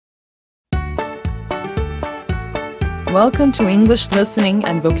Welcome to English Listening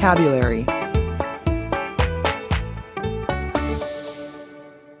and Vocabulary.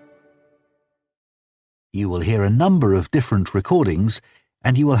 You will hear a number of different recordings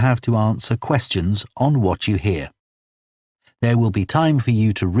and you will have to answer questions on what you hear. There will be time for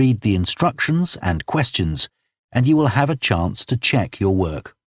you to read the instructions and questions and you will have a chance to check your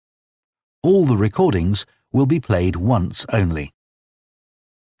work. All the recordings will be played once only.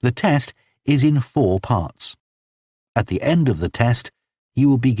 The test is in 4 parts. At the end of the test, you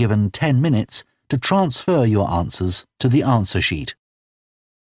will be given 10 minutes to transfer your answers to the answer sheet.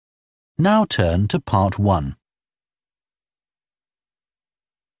 Now turn to Part 1.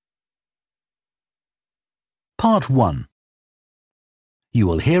 Part 1. You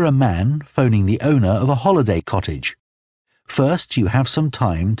will hear a man phoning the owner of a holiday cottage. First, you have some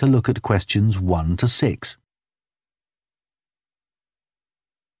time to look at questions 1 to 6.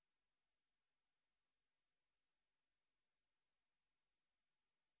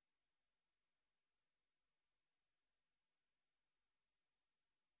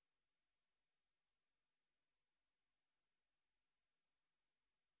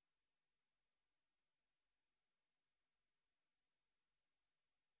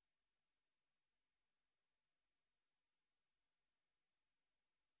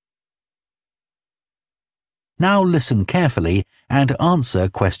 Now listen carefully and answer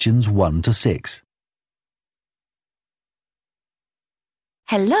questions 1 to 6.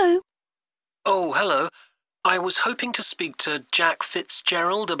 Hello? Oh, hello. I was hoping to speak to Jack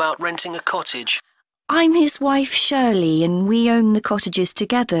Fitzgerald about renting a cottage. I'm his wife Shirley and we own the cottages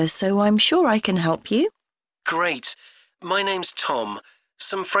together, so I'm sure I can help you. Great. My name's Tom.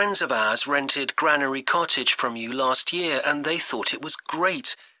 Some friends of ours rented Granary Cottage from you last year and they thought it was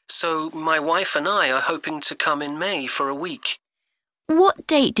great. So my wife and I are hoping to come in May for a week. What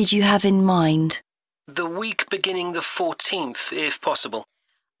date did you have in mind? The week beginning the 14th, if possible.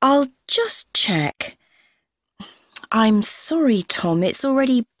 I'll just check. I'm sorry, Tom, it's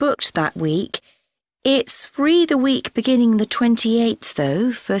already booked that week. It's free the week beginning the 28th,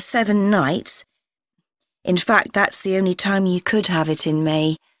 though, for 7 nights. In fact, that's the only time you could have it in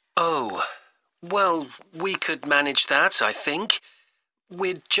May. Oh, well, we could manage that, I think.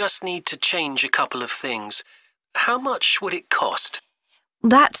 We'd just need to change a couple of things. How much would it cost?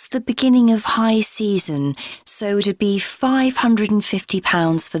 That's the beginning of high season, so it'd be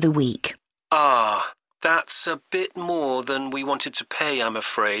 £550 for the week. Ah, that's a bit more than we wanted to pay, I'm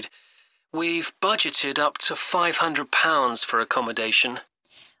afraid. We've budgeted up to £500 for accommodation.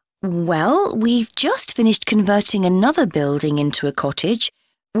 Well, we've just finished converting another building into a cottage,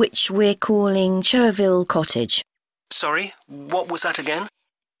 which we're calling Chervil Cottage. Sorry, what was that again?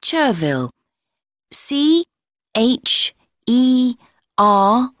 Chervil. Cherv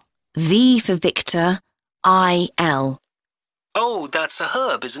for Victor, IL. Oh, that's a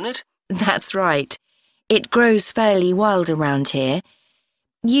herb, isn't it? That's right. It grows fairly wild around here.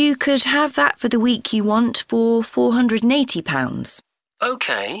 You could have that for the week you want for £480.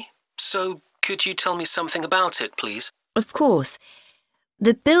 OK, so could you tell me something about it, please? Of course.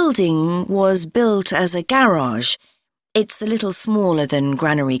 The building was built as a garage. It's a little smaller than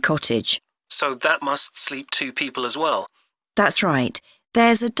Granary Cottage. So that must sleep 2 people as well? That's right.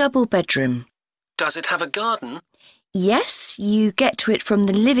 There's a double bedroom. Does it have a garden? Yes, you get to it from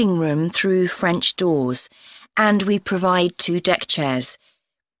the living room through French doors, and we provide 2 deck chairs.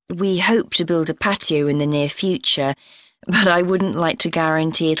 We hope to build a patio in the near future, but I wouldn't like to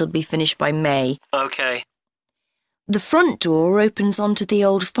guarantee it'll be finished by May. OK. The front door opens onto the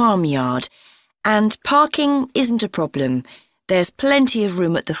old farmyard, and parking isn't a problem. There's plenty of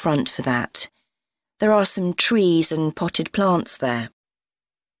room at the front for that. There are some trees and potted plants there.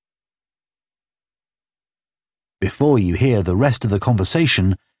 Before you hear the rest of the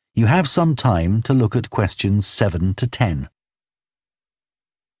conversation, you have some time to look at questions 7 to 10.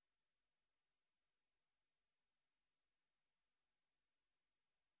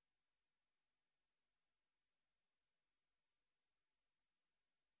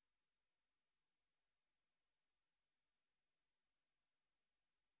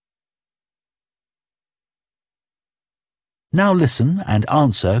 Now listen and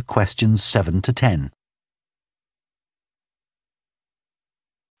answer questions 7 to 10.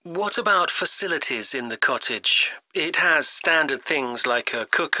 What about facilities in the cottage? It has standard things like a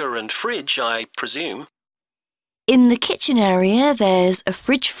cooker and fridge, I presume. In the kitchen area, there's a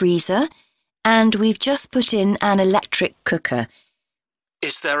fridge-freezer, and we've just put in an electric cooker.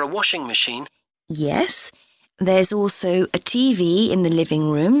 Is there a washing machine? Yes. There's also a TV in the living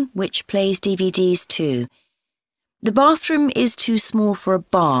room, which plays DVDs too. The bathroom is too small for a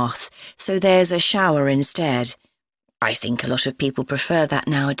bath, so there's a shower instead. I think a lot of people prefer that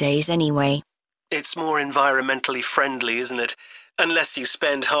nowadays anyway. It's more environmentally friendly, isn't it? Unless you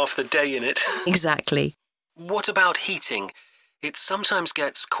spend half the day in it. Exactly. What about heating? It sometimes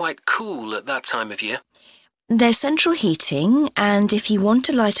gets quite cool at that time of year. There's central heating, and if you want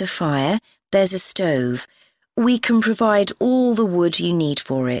to light a fire, there's a stove. We can provide all the wood you need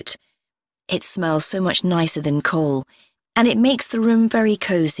for it. It smells so much nicer than coal, and it makes the room very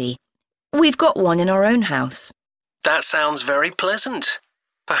cosy. We've got one in our own house. That sounds very pleasant.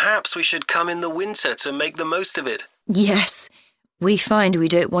 Perhaps we should come in the winter to make the most of it. Yes, we find we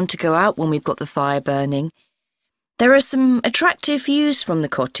don't want to go out when we've got the fire burning. There are some attractive views from the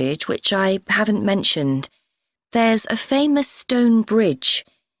cottage which I haven't mentioned. There's a famous stone bridge.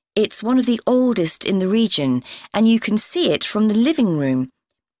 It's one of the oldest in the region, and you can see it from the living room.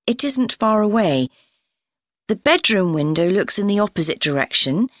 It isn't far away. The bedroom window looks in the opposite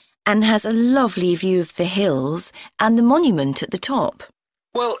direction and has a lovely view of the hills and the monument at the top.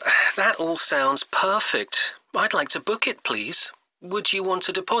 Well, that all sounds perfect. I'd like to book it, please. Would you want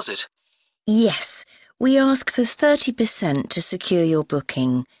a deposit? Yes, we ask for 30% to secure your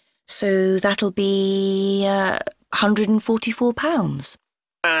booking, so that'll be £144.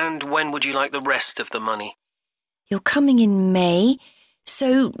 And when would you like the rest of the money? You're coming in May,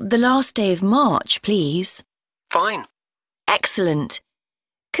 so the last day of March, please. Fine. Excellent.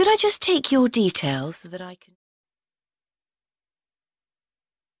 Could I just take your details so that I can...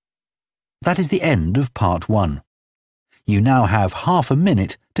 That is the end of Part 1. You now have half a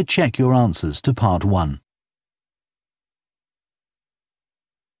minute to check your answers to Part 1.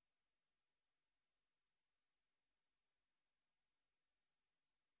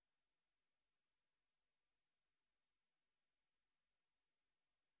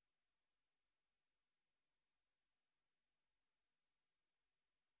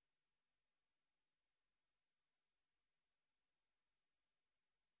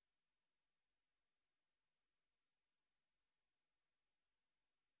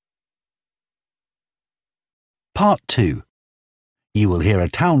 Part 2. You will hear a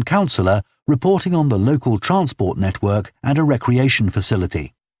town councillor reporting on the local transport network and a recreation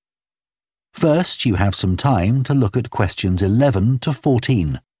facility. First, you have some time to look at questions 11 to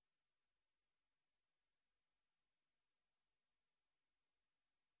 14.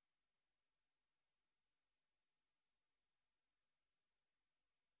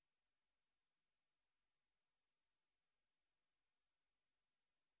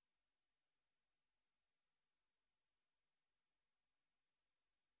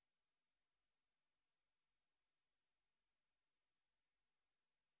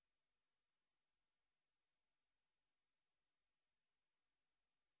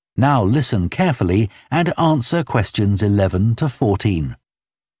 Now listen carefully and answer questions 11 to 14.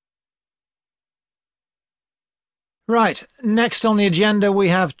 Right, next on the agenda we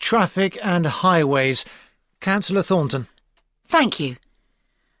have traffic and highways. Councillor Thornton. Thank you.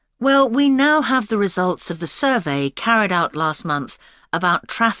 Well, we now have the results of the survey carried out last month about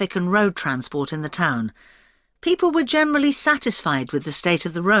traffic and road transport in the town. People were generally satisfied with the state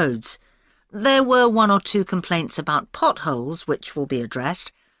of the roads. There were 1 or 2 complaints about potholes, which will be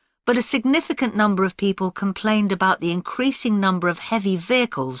addressed, but a significant number of people complained about the increasing number of heavy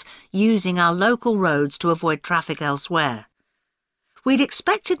vehicles using our local roads to avoid traffic elsewhere. We'd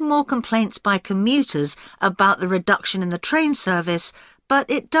expected more complaints by commuters about the reduction in the train service, but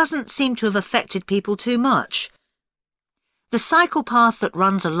it doesn't seem to have affected people too much. The cycle path that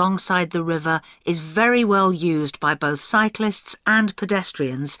runs alongside the river is very well used by both cyclists and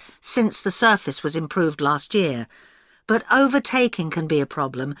pedestrians since the surface was improved last year. But overtaking can be a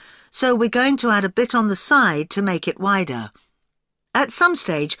problem, so we're going to add a bit on the side to make it wider. At some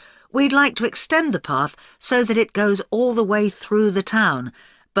stage, we'd like to extend the path so that it goes all the way through the town,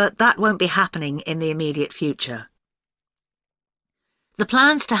 but that won't be happening in the immediate future. The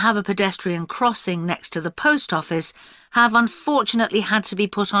plans to have a pedestrian crossing next to the post office have unfortunately had to be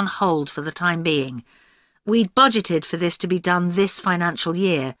put on hold for the time being. We'd budgeted for this to be done this financial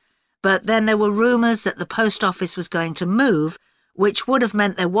year, but then there were rumours that the post office was going to move, which would have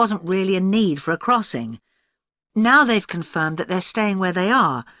meant there wasn't really a need for a crossing. Now they've confirmed that they're staying where they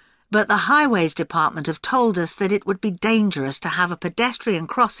are, but the Highways Department have told us that it would be dangerous to have a pedestrian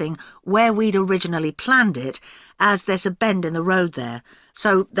crossing where we'd originally planned it, as there's a bend in the road there,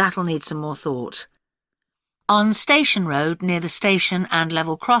 so that'll need some more thought. On Station Road, near the station and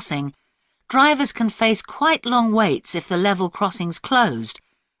level crossing, drivers can face quite long waits if the level crossing's closed,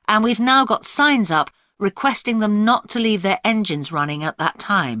 and we've now got signs up requesting them not to leave their engines running at that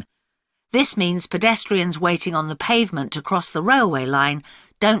time. This means pedestrians waiting on the pavement to cross the railway line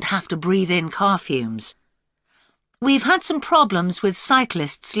don't have to breathe in car fumes. We've had some problems with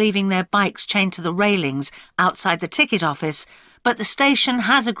cyclists leaving their bikes chained to the railings outside the ticket office, but the station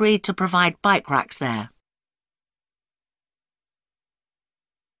has agreed to provide bike racks there.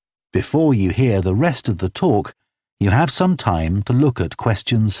 Before you hear the rest of the talk, you have some time to look at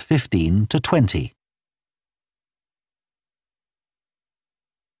questions 15 to 20.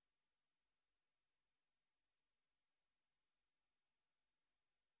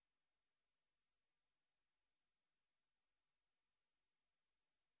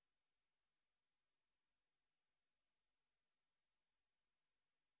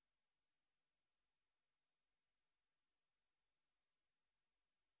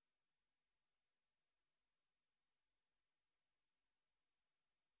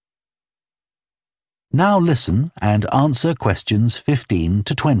 Now listen and answer questions 15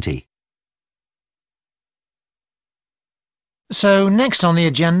 to 20. So next on the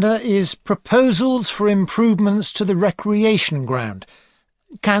agenda is proposals for improvements to the recreation ground.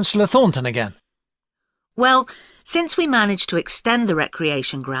 Councillor Thornton again. Well, since we managed to extend the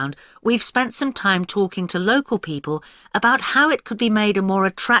recreation ground, we've spent some time talking to local people about how it could be made a more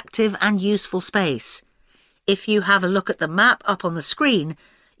attractive and useful space. If you have a look at the map up on the screen,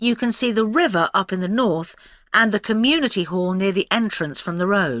 you can see the river up in the north and the community hall near the entrance from the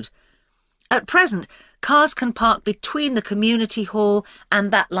road. At present, cars can park between the community hall and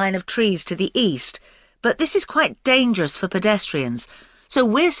that line of trees to the east, but this is quite dangerous for pedestrians, so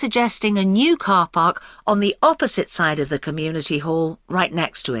we're suggesting a new car park on the opposite side of the community hall, right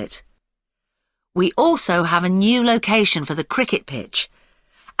next to it. We also have a new location for the cricket pitch.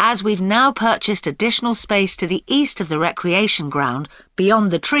 As we've now purchased additional space to the east of the recreation ground,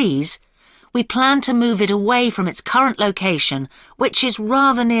 beyond the trees, we plan to move it away from its current location, which is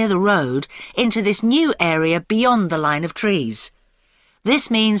rather near the road, into this new area beyond the line of trees.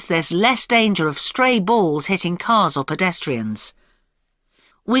 This means there's less danger of stray balls hitting cars or pedestrians.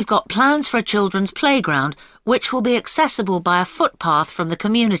 We've got plans for a children's playground, which will be accessible by a footpath from the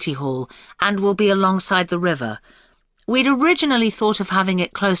community hall and will be alongside the river. We'd originally thought of having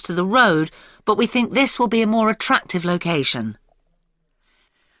it close to the road, but we think this will be a more attractive location.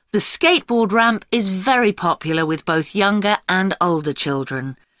 The skateboard ramp is very popular with both younger and older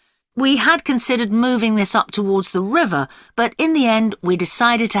children. We had considered moving this up towards the river, but in the end we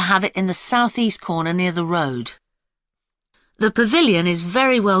decided to have it in the southeast corner near the road. The pavilion is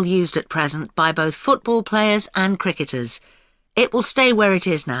very well used at present by both football players and cricketers. It will stay where it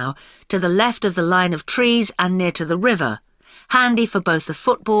is now, to the left of the line of trees and near to the river, handy for both the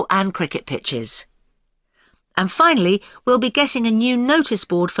football and cricket pitches. And finally, we'll be getting a new notice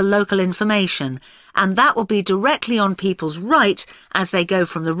board for local information, and that will be directly on people's right as they go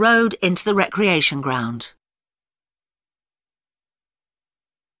from the road into the recreation ground.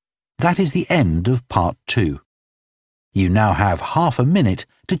 That is the end of part 2. You now have half a minute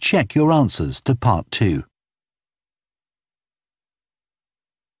to check your answers to part 2.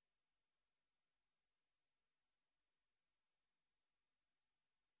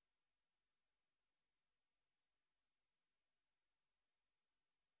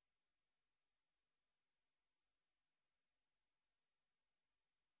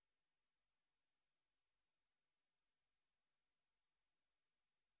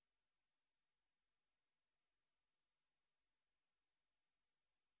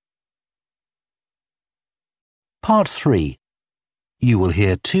 Part 3. You will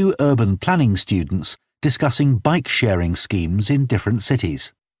hear 2 urban planning students discussing bike-sharing schemes in different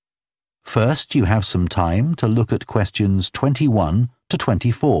cities. First, you have some time to look at questions 21 to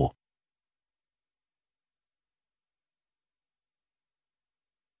 24.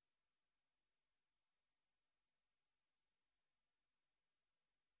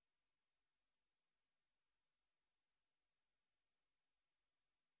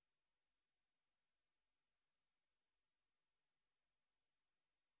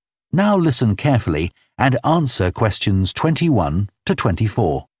 Now listen carefully and answer questions 21 to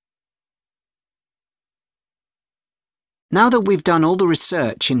 24. Now that we've done all the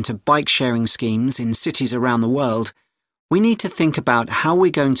research into bike-sharing schemes in cities around the world, we need to think about how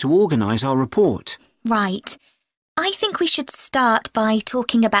we're going to organise our report. Right. I think we should start by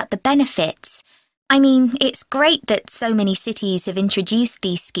talking about the benefits. I mean, it's great that so many cities have introduced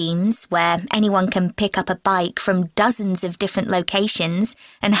these schemes where anyone can pick up a bike from dozens of different locations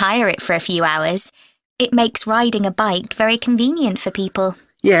and hire it for a few hours. It makes riding a bike very convenient for people.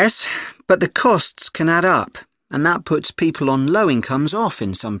 Yes, but the costs can add up, and that puts people on low incomes off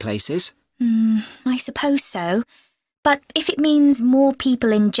in some places. I suppose so. But if it means more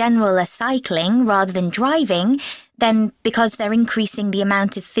people in general are cycling rather than driving, then because they're increasing the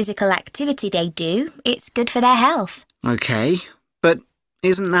amount of physical activity they do, it's good for their health. OK, but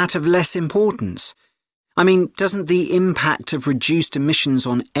isn't that of less importance? I mean, doesn't the impact of reduced emissions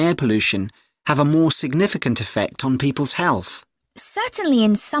on air pollution have a more significant effect on people's health? Certainly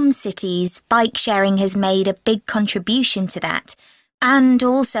in some cities, bike sharing has made a big contribution to that, and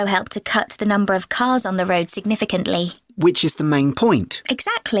also helped to cut the number of cars on the road significantly. Which is the main point.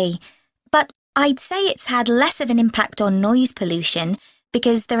 Exactly. But I'd say it's had less of an impact on noise pollution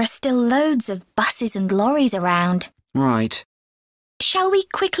because there are still loads of buses and lorries around. Right. Shall we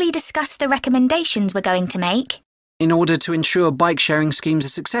quickly discuss the recommendations we're going to make? In order to ensure bike sharing schemes are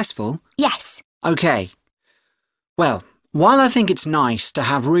successful? Yes. OK. Well, while I think it's nice to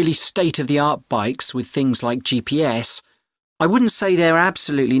have really state-of-the-art bikes with things like GPS, I wouldn't say they're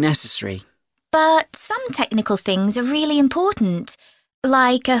absolutely necessary. But some technical things are really important,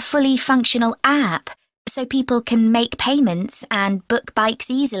 like a fully functional app, so people can make payments and book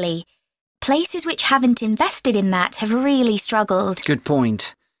bikes easily. Places which haven't invested in that have really struggled. Good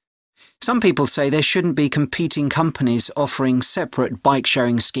point. Some people say there shouldn't be competing companies offering separate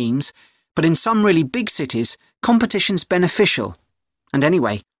bike-sharing schemes, but in some really big cities, competition's beneficial. And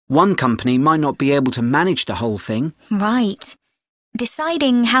anyway, one company might not be able to manage the whole thing. Right.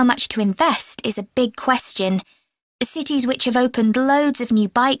 Deciding how much to invest is a big question. Cities which have opened loads of new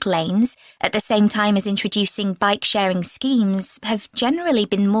bike lanes at the same time as introducing bike-sharing schemes have generally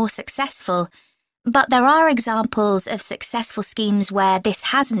been more successful. But there are examples of successful schemes where this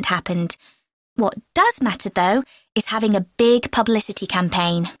hasn't happened. What does matter, though, is having a big publicity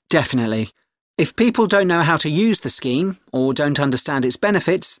campaign. Definitely. If people don't know how to use the scheme or don't understand its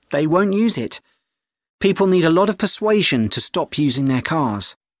benefits, they won't use it. People need a lot of persuasion to stop using their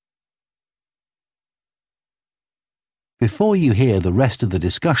cars. Before you hear the rest of the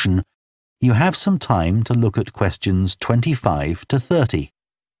discussion, you have some time to look at questions 25 to 30.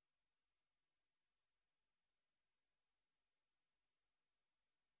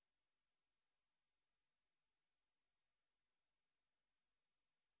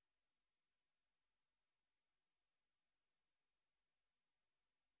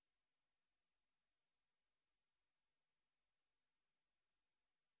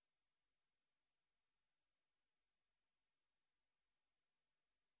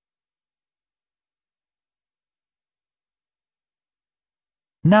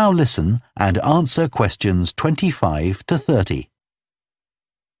 Now listen and answer questions 25 to 30.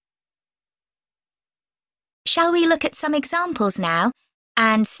 Shall we look at some examples now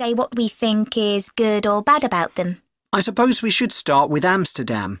and say what we think is good or bad about them? I suppose we should start with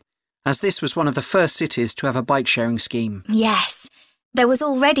Amsterdam, as this was one of the first cities to have a bike-sharing scheme. Yes, there was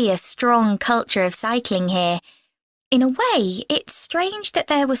already a strong culture of cycling here. In a way, it's strange that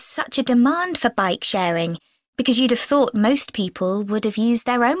there was such a demand for bike sharing, because you'd have thought most people would have used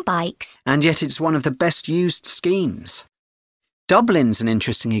their own bikes. And yet it's one of the best used schemes. Dublin's an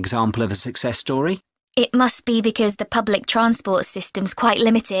interesting example of a success story. It must be because the public transport system's quite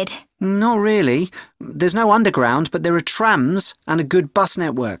limited. Not really. There's no underground, but there are trams and a good bus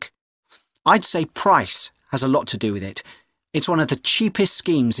network. I'd say price has a lot to do with it. It's one of the cheapest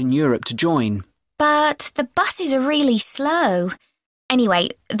schemes in Europe to join. But the buses are really slow. Anyway,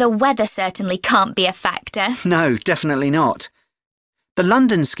 the weather certainly can't be a factor. No, definitely not. The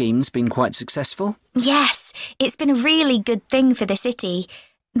London scheme's been quite successful. Yes, it's been a really good thing for the city.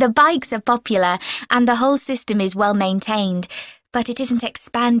 The bikes are popular and the whole system is well maintained, but it isn't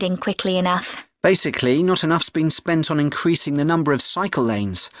expanding quickly enough. Basically, not enough's been spent on increasing the number of cycle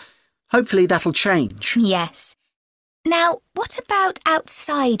lanes. Hopefully that'll change. Yes. Now, what about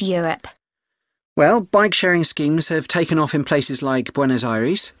outside Europe? Well, bike-sharing schemes have taken off in places like Buenos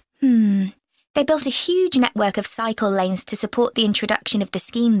Aires. They built a huge network of cycle lanes to support the introduction of the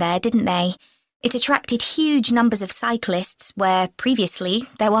scheme there, didn't they? It attracted huge numbers of cyclists where previously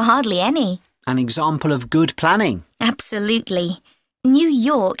there were hardly any. An example of good planning. Absolutely. New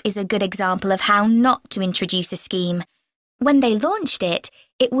York is a good example of how not to introduce a scheme. When they launched it,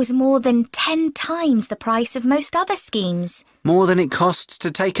 it was more than 10 times the price of most other schemes. More than it costs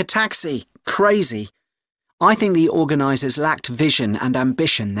to take a taxi. Crazy. I think the organisers lacked vision and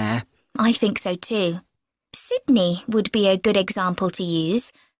ambition there. I think so too. Sydney would be a good example to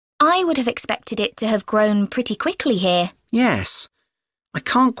use. I would have expected it to have grown pretty quickly here. Yes. I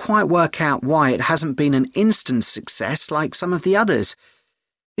can't quite work out why it hasn't been an instant success like some of the others.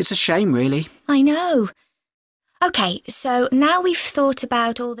 It's a shame, really. I know. OK, so now we've thought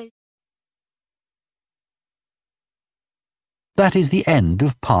about all those... That is the end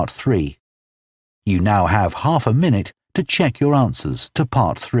of part 3. You now have half a minute to check your answers to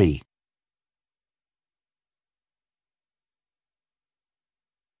Part 3.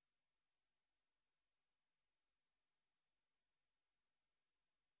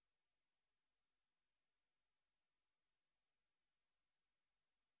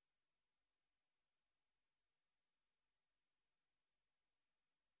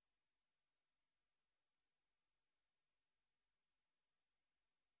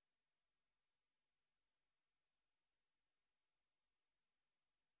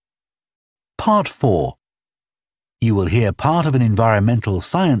 Part 4. You will hear part of an environmental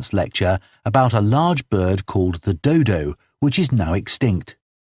science lecture about a large bird called the dodo, which is now extinct.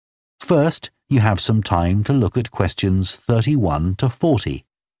 First, you have some time to look at questions 31 to 40.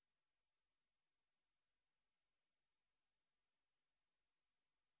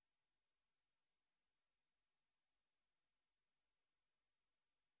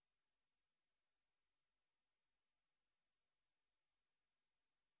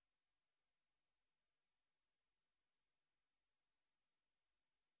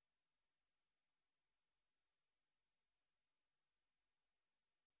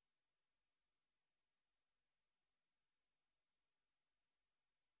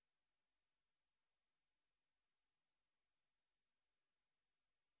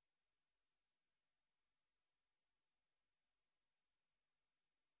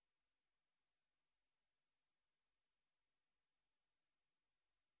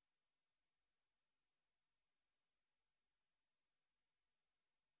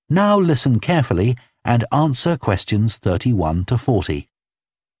 Now listen carefully and answer questions 31 to 40.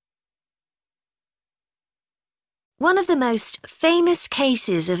 One of the most famous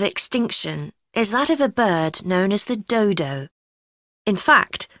cases of extinction is that of a bird known as the dodo. In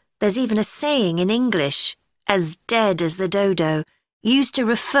fact, there's even a saying in English, as dead as the dodo, used to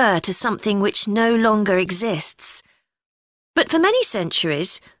refer to something which no longer exists. But for many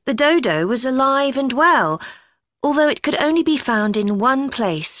centuries, the dodo was alive and well, although it could only be found in one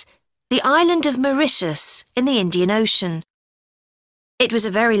place, the island of Mauritius in the Indian Ocean. It was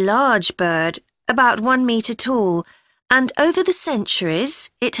a very large bird, about 1 metre tall, and over the centuries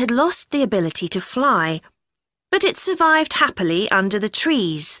it had lost the ability to fly, but it survived happily under the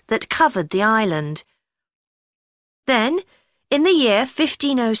trees that covered the island. Then, in the year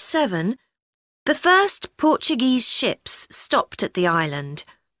 1507, the first Portuguese ships stopped at the island.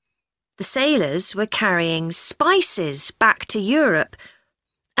 The sailors were carrying spices back to Europe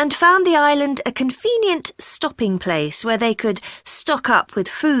and found the island a convenient stopping place where they could stock up with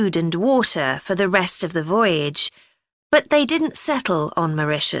food and water for the rest of the voyage, but they didn't settle on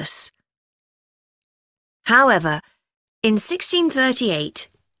Mauritius. However, in 1638,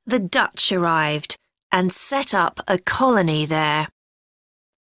 the Dutch arrived and set up a colony there.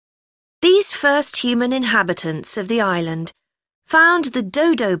 These first human inhabitants of the island found the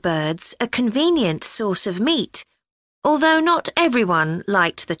dodo birds a convenient source of meat, although not everyone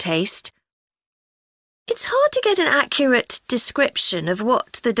liked the taste. It's hard to get an accurate description of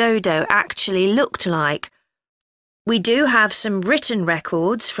what the dodo actually looked like. We do have some written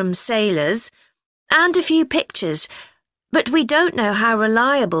records from sailors and a few pictures, but we don't know how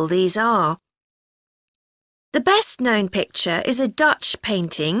reliable these are. The best-known picture is a Dutch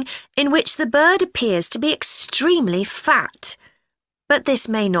painting in which the bird appears to be extremely fat, but this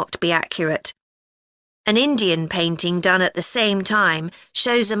may not be accurate. An Indian painting done at the same time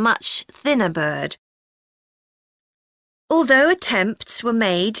shows a much thinner bird. Although attempts were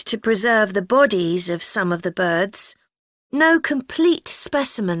made to preserve the bodies of some of the birds, no complete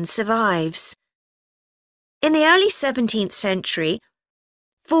specimen survives. In the early 17th century,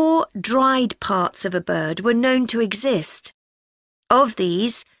 4 dried parts of a bird were known to exist. Of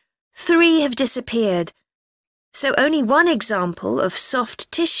these, 3 have disappeared, so only one example of soft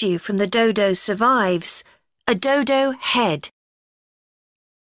tissue from the dodo survives, a dodo head.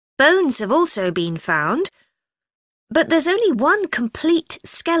 Bones have also been found, but there's only one complete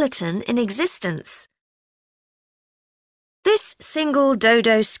skeleton in existence. This single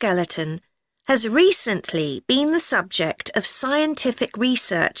dodo skeleton has recently been the subject of scientific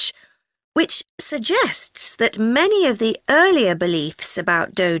research, which suggests that many of the earlier beliefs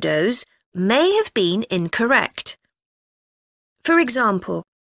about dodos may have been incorrect. For example,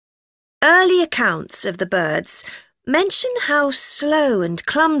 early accounts of the birds mention how slow and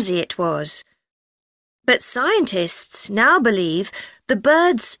clumsy it was, but scientists now believe the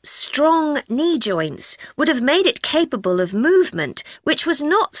bird's strong knee joints would have made it capable of movement which was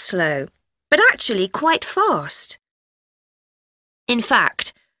not slow, but actually quite fast. In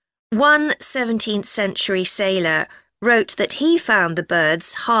fact, one 17th century sailor wrote that he found the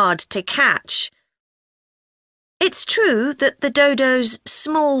birds hard to catch, It's true that the dodo's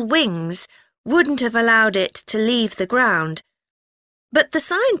small wings wouldn't have allowed it to leave the ground, but the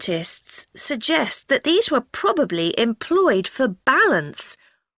scientists suggest that these were probably employed for balance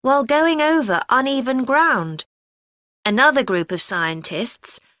while going over uneven ground. Another group of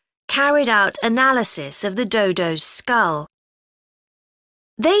scientists carried out analysis of the dodo's skull.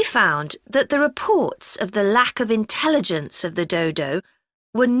 They found that the reports of the lack of intelligence of the dodo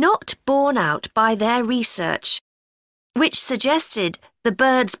were not borne out by their research, which suggested the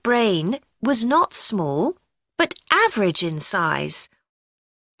bird's brain was not small, but average in size.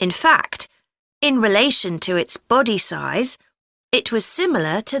 In fact, in relation to its body size, it was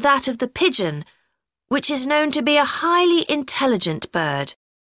similar to that of the pigeon, which is known to be a highly intelligent bird.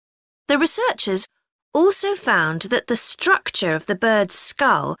 The researchers also found that the structure of the bird's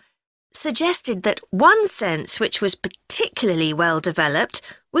skull suggested that one sense which was particularly well developed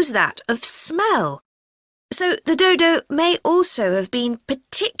was that of smell. So the dodo may also have been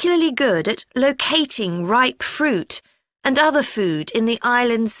particularly good at locating ripe fruit and other food in the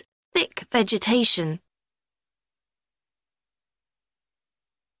island's thick vegetation.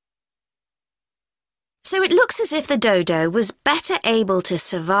 So it looks as if the dodo was better able to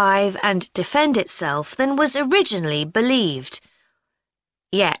survive and defend itself than was originally believed.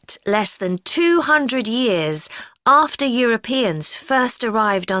 Yet, less than 200 years after Europeans first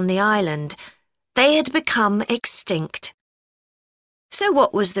arrived on the island, they had become extinct. So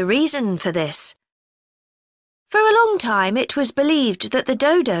what was the reason for this? For a long time it was believed that the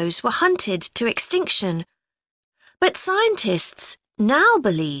dodos were hunted to extinction, but scientists now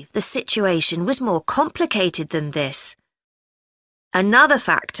believe the situation was more complicated than this. Another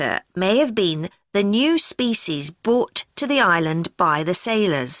factor may have been the new species brought to the island by the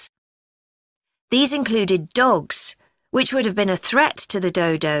sailors. These included dogs, which would have been a threat to the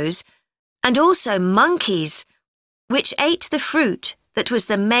dodos, and also monkeys, which ate the fruit that was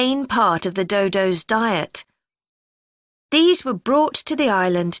the main part of the dodo's diet. These were brought to the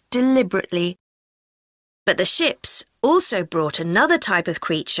island deliberately. But the ships also brought another type of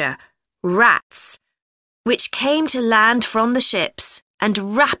creature, rats, which came to land from the ships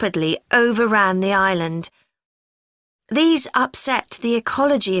and rapidly overran the island. These upset the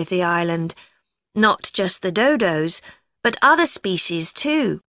ecology of the island, not just the dodos, but other species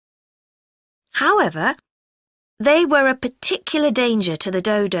too. However, they were a particular danger to the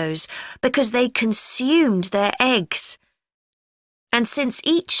dodos because they consumed their eggs. And since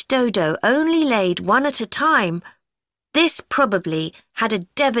each dodo only laid one at a time, this probably had a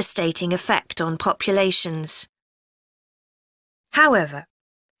devastating effect on populations. However,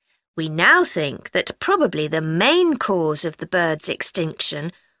 we now think that probably the main cause of the bird's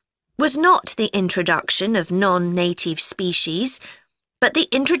extinction was not the introduction of non-native species, but the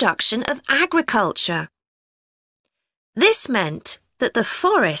introduction of agriculture. This meant that the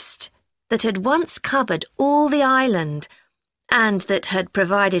forest that had once covered all the island and that had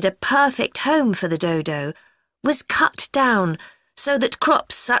provided a perfect home for the dodo was cut down so that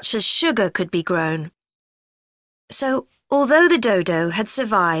crops such as sugar could be grown. So, although the dodo had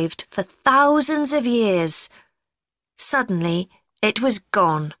survived for thousands of years, suddenly it was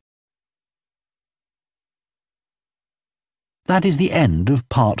gone. That is the end of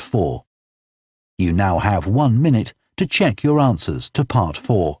Part 4. You now have 1 minute to check your answers to Part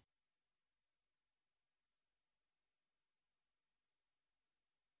 4.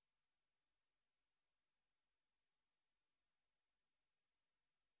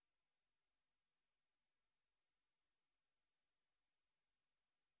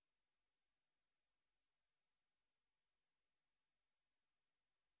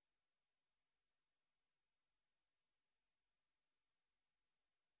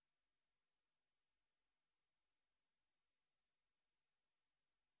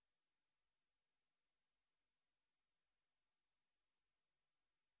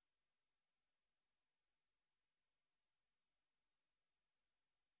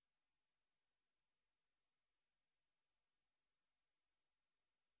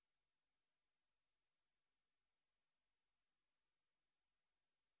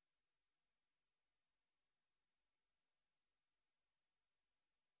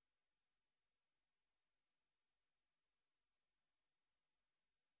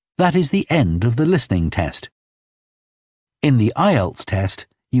 That is the end of the listening test. In the IELTS test,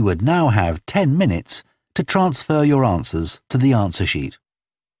 you would now have 10 minutes to transfer your answers to the answer sheet.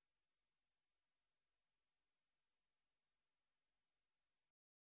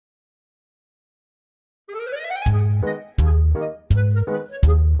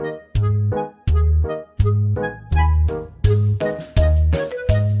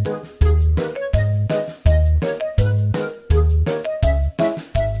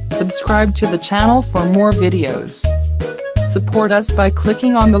 subscribe to the channel for more videos. Support us by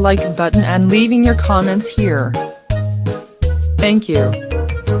clicking on the like button and leaving your comments here. Thank you.